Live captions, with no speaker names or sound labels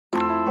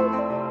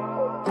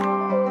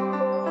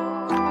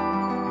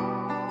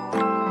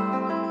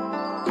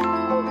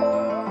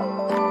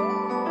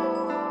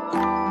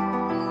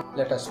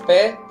let us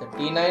pair the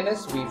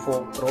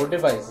T9S-V4 Pro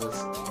devices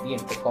in the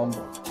intercom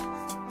mode.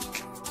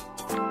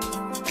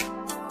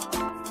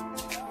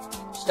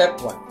 Step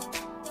 1.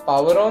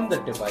 Power on the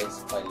device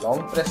by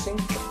long pressing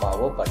the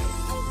power button.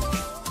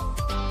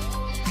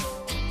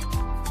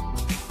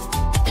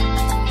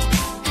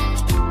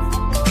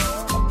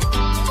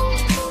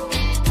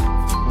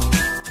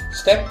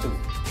 Step 2.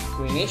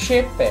 To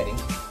initiate pairing,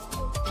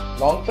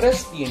 long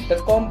press the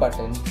intercom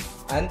button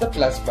and the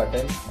plus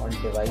button on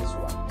device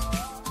 1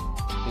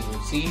 till you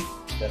see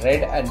the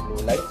red and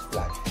blue lights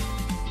flash.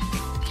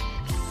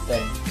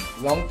 Then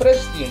long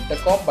press the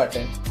intercom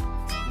button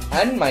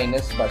and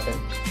minus button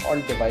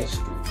on device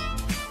 2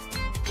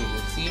 till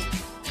you see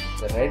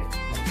the red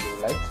and blue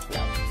lights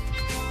flash.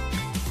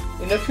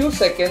 In a few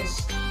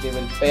seconds they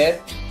will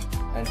pair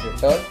and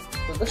return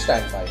to the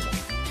standby mode.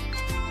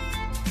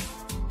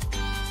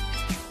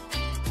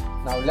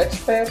 Now let's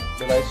pair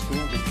device 2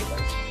 with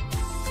device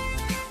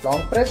 1.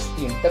 Long press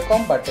the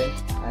intercom button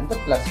and the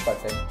plus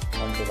button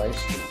on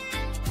device 2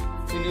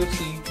 till you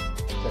see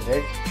the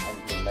red and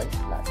blue light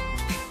flash.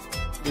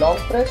 Long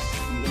press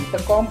the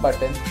intercom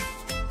button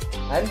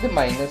and the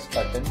minus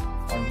button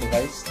on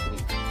device 3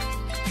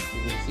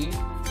 till you see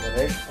the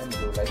red and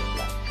blue light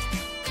flash.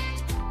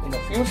 In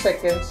a few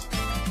seconds,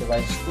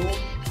 device 2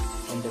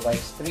 and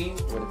device 3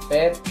 will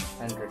pair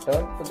and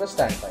return to the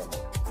standby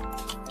mode.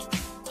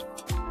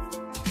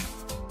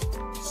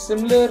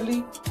 Similarly,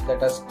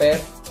 let us pair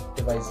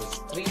devices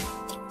 3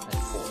 and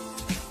 4.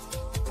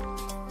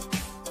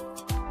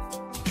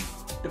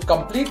 To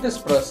complete this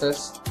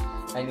process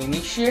and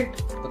initiate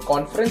the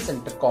conference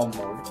intercom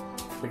mode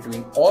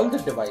between all the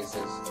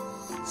devices,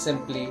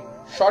 simply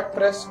short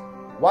press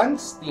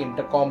once the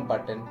intercom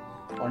button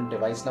on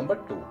device number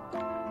 2.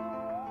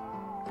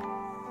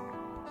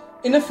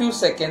 In a few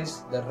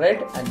seconds, the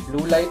red and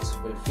blue lights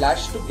will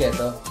flash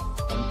together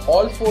on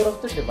all 4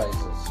 of the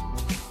devices,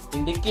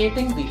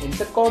 indicating the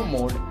intercom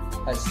mode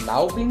has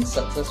now been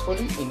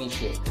successfully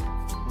initiated.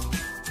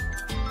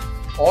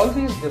 All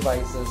these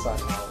devices are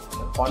now in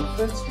a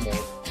conference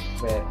mode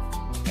where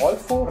all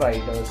 4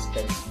 riders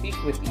can speak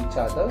with each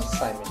other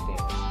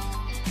simultaneously.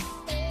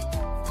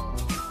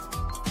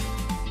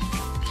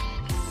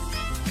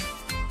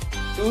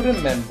 Do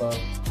remember,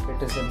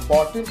 it is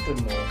important to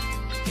know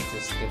which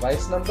is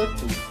device number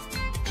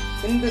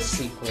 2 in this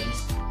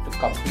sequence to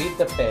complete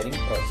the pairing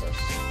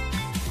process.